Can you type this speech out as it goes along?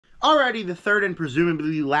Alrighty, the third and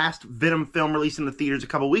presumably last Venom film released in the theaters a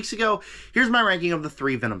couple weeks ago. Here's my ranking of the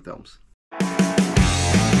 3 Venom films.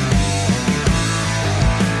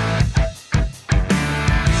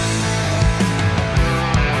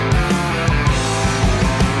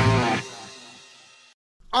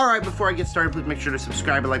 Alright, before I get started, please make sure to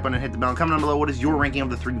subscribe, like button, and hit the bell, and comment down below what is your ranking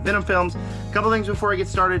of the 3 Venom films. A couple things before I get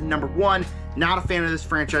started. Number 1, not a fan of this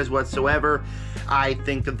franchise whatsoever. I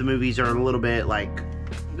think that the movies are a little bit,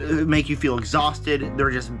 make you feel exhausted. They're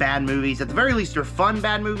just bad movies. At the very least, they're fun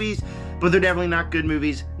bad movies, but they're definitely not good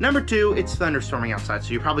movies. Number 2, it's thunderstorming outside,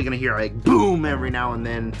 so you're probably going to hear, boom every now and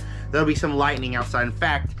then. There'll be some lightning outside. In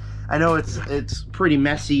fact, I know it's pretty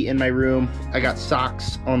messy in my room. I got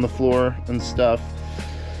socks on the floor and stuff.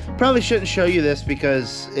 Probably shouldn't show you this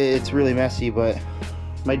because it's really messy, but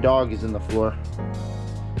my dog is in the floor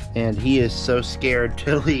and he is so scared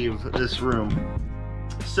to leave this room.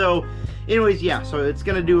 So anyways, yeah, so it's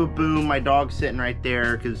gonna do a boom. My dog's sitting right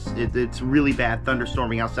there because it's really bad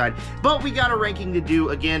thunderstorming outside. But we got a ranking to do.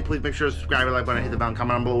 Again, please make sure to subscribe, like button, hit the bell, comment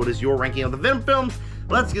down below what is your ranking of the Venom films.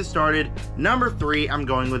 Let's get started. Number 3, I'm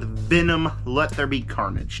going with Venom, Let There Be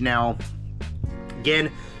Carnage. Now,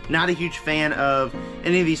 again, not a huge fan of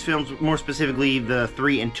any of these films, more specifically the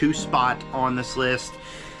 3 and 2 spot on this list.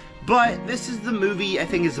 But this is the movie I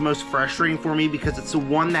think is the most frustrating for me because it's the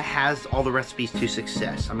one that has all the recipes to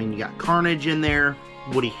success. I mean, you got Carnage in there,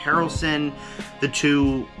 Woody Harrelson,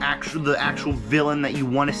 the actual villain that you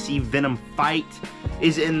want to see Venom fight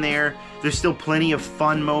is in there. There's still plenty of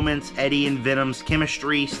fun moments. Eddie and Venom's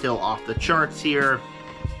chemistry still off the charts here.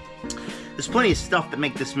 There's plenty of stuff that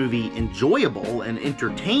make this movie enjoyable and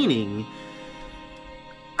entertaining.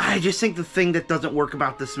 I just think the thing that doesn't work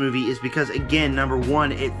about this movie is because, again, number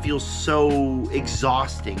 1, it feels so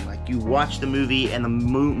exhausting. Like, you watch the movie and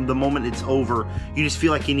the moment it's over, you just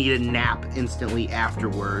feel like you need a nap instantly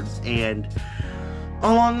afterwards. And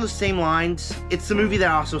along those same lines, it's the movie that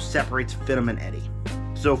also separates Venom and Eddie.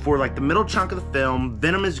 So for the middle chunk of the film,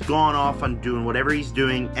 Venom is gone off on doing whatever he's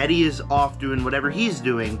doing. Eddie is off doing whatever he's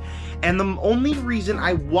doing. And the only reason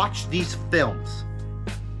I watch these films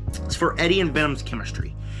is for Eddie and Venom's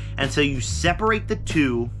chemistry. And so you separate the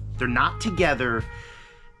two, they're not together.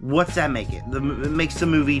 What's that make it? It makes the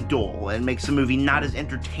movie dull. It makes the movie not as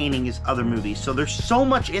entertaining as other movies. So there's so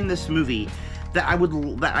much in this movie that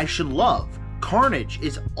I should love. Carnage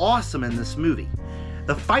is awesome in this movie.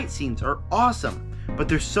 The fight scenes are awesome. But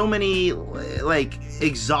there's so many,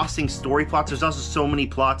 exhausting story plots. There's also so many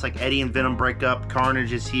plots, like Eddie and Venom break up,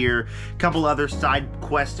 Carnage is here, a couple other side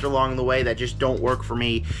quests along the way that just don't work for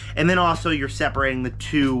me. And then also you're separating the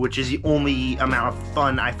two, which is the only amount of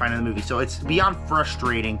fun I find in the movie. So it's beyond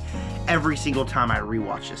frustrating every single time I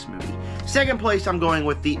rewatch this movie. Second place, I'm going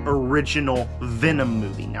with the original Venom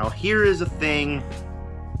movie. Now, here is a thing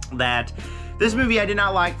that this movie I did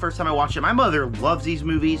not like first time I watched it. My mother loves these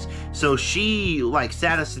movies, so she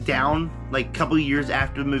sat us down a couple years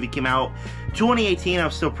after the movie came out. 2018, I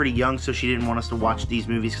was still pretty young, so she didn't want us to watch these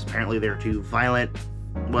movies because apparently they're too violent,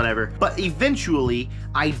 whatever. But eventually,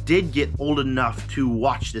 I did get old enough to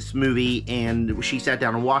watch this movie, and she sat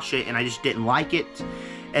down and watched it, and I just didn't like it.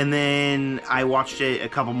 And then I watched it a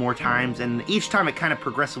couple more times, and each time it kind of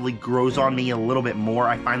progressively grows on me a little bit more.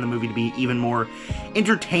 I find the movie to be even more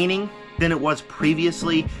entertaining than it was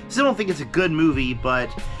previously. Still don't think it's a good movie, but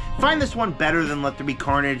find this one better than Let There Be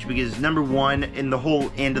Carnage because, number 1, in the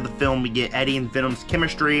whole end of the film, we get Eddie and Venom's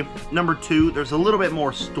chemistry. Number 2, there's a little bit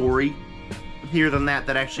more story here than that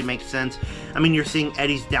actually makes sense. I mean, you're seeing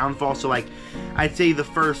Eddie's downfall, so I'd say the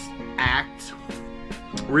first act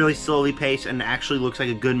really slowly paced and actually looks like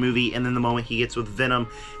a good movie, and then the moment he gets with Venom,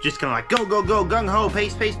 just kind of go, go, go, gung-ho,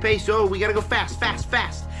 pace, pace, pace, oh, we gotta go fast, fast,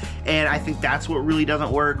 fast. And I think that's what really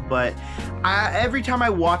doesn't work, but every time I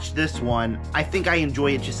watch this one, I think I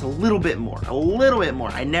enjoy it just a little bit more.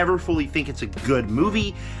 I never fully think it's a good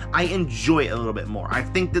movie. I enjoy it a little bit more. I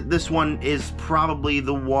think that this one is probably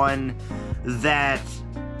the one that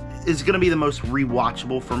is going to be the most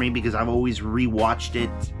rewatchable for me because I've always rewatched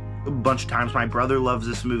it a bunch of times. My brother loves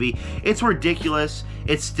this movie. It's ridiculous.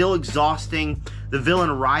 It's still exhausting. The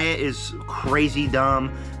villain Riot is crazy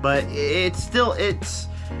dumb, but it's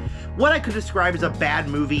what I could describe as a bad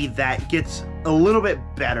movie that gets a little bit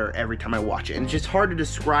better every time I watch it. And it's just hard to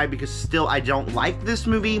describe because still I don't like this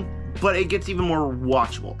movie, but it gets even more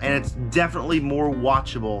watchable. And it's definitely more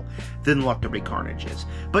watchable than Let There Be Carnage is.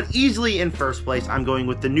 But easily in first place, I'm going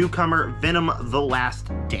with the newcomer, Venom: The Last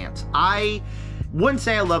Dance. I wouldn't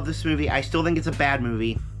say I love this movie. I still think it's a bad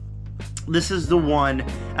movie. This is the one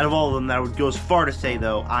out of all of them that I would go as far to say,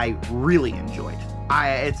 though, I really enjoyed.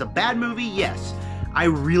 It's a bad movie, yes. I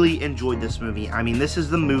really enjoyed this movie. I mean, this is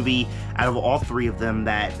the movie out of all three of them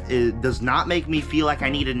that does not make me feel like I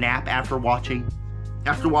need a nap after watching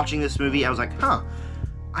this movie. I was like, huh,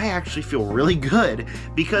 I actually feel really good,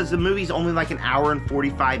 because the movie's only like an hour and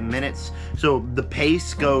 45 minutes, so the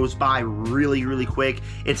pace goes by really, really quick.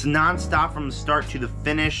 It's non-stop from the start to the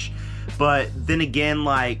finish, but then again,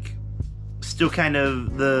 like, still kind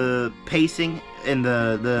of the pacing and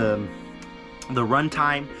the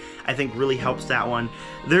runtime, I think, really helps that one.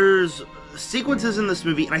 There's sequences in this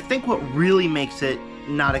movie, and I think what really makes it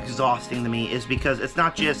not exhausting to me is because it's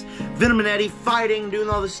not just Venom and Eddie fighting, doing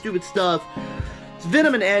all this stupid stuff. It's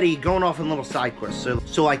Venom and Eddie going off on little side quests.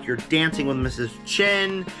 So like, you're dancing with Mrs.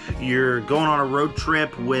 Chen, you're going on a road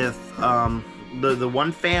trip with the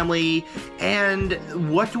one family, and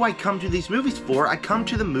what do I come to these movies for? I come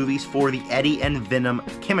to the movies for the Eddie and Venom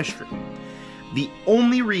chemistry. The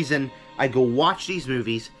only reason I go watch these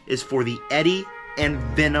movies is for the Eddie and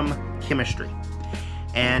Venom chemistry.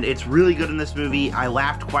 And it's really good in this movie. I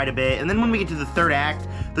laughed quite a bit. And then when we get to the third act,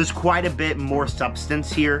 there's quite a bit more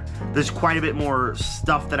substance here. There's quite a bit more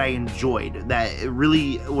stuff that I enjoyed that it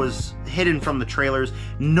really was hidden from the trailers.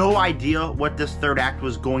 No idea what this third act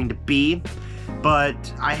was going to be, but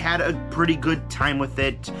I had a pretty good time with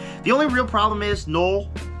it. The only real problem is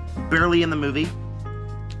Noel barely in the movie.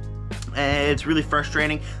 It's really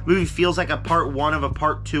frustrating. The movie feels like a part 1 of a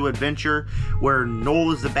part 2 adventure where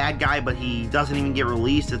Noel is the bad guy, but he doesn't even get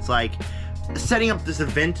released. It's like setting up this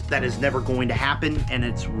event that is never going to happen, and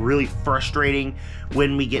it's really frustrating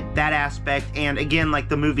when we get that aspect. And again, like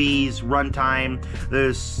the movie's runtime,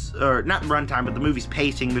 or not runtime, but the movie's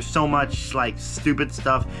pacing, there's so much like stupid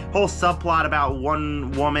stuff. Whole subplot about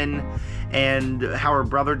one woman and how her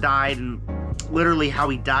brother died, and literally how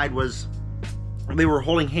he died was they were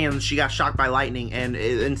holding hands, she got shocked by lightning, and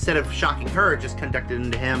instead of shocking her, it just conducted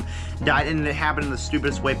into him, died, and it happened in the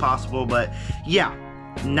stupidest way possible. But yeah,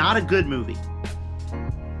 not a good movie,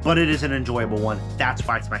 but it is an enjoyable one. That's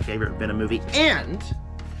why it's my favorite Venom movie, and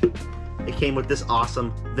it came with this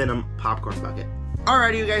awesome Venom popcorn bucket.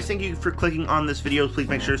 Alrighty, you guys, thank you for clicking on this video. Please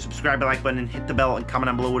make sure to subscribe, like button, and hit the bell, and comment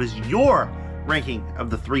down below what is your ranking of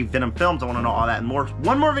the 3 Venom films. I want to know all that and more.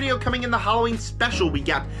 One more video coming in the Halloween special. We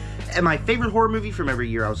got my favorite horror movie from every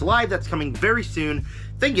year I was alive. That's coming very soon.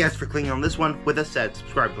 Thank you guys for clicking on this one. With that said,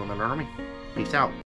 subscribe to the Army. Peace out.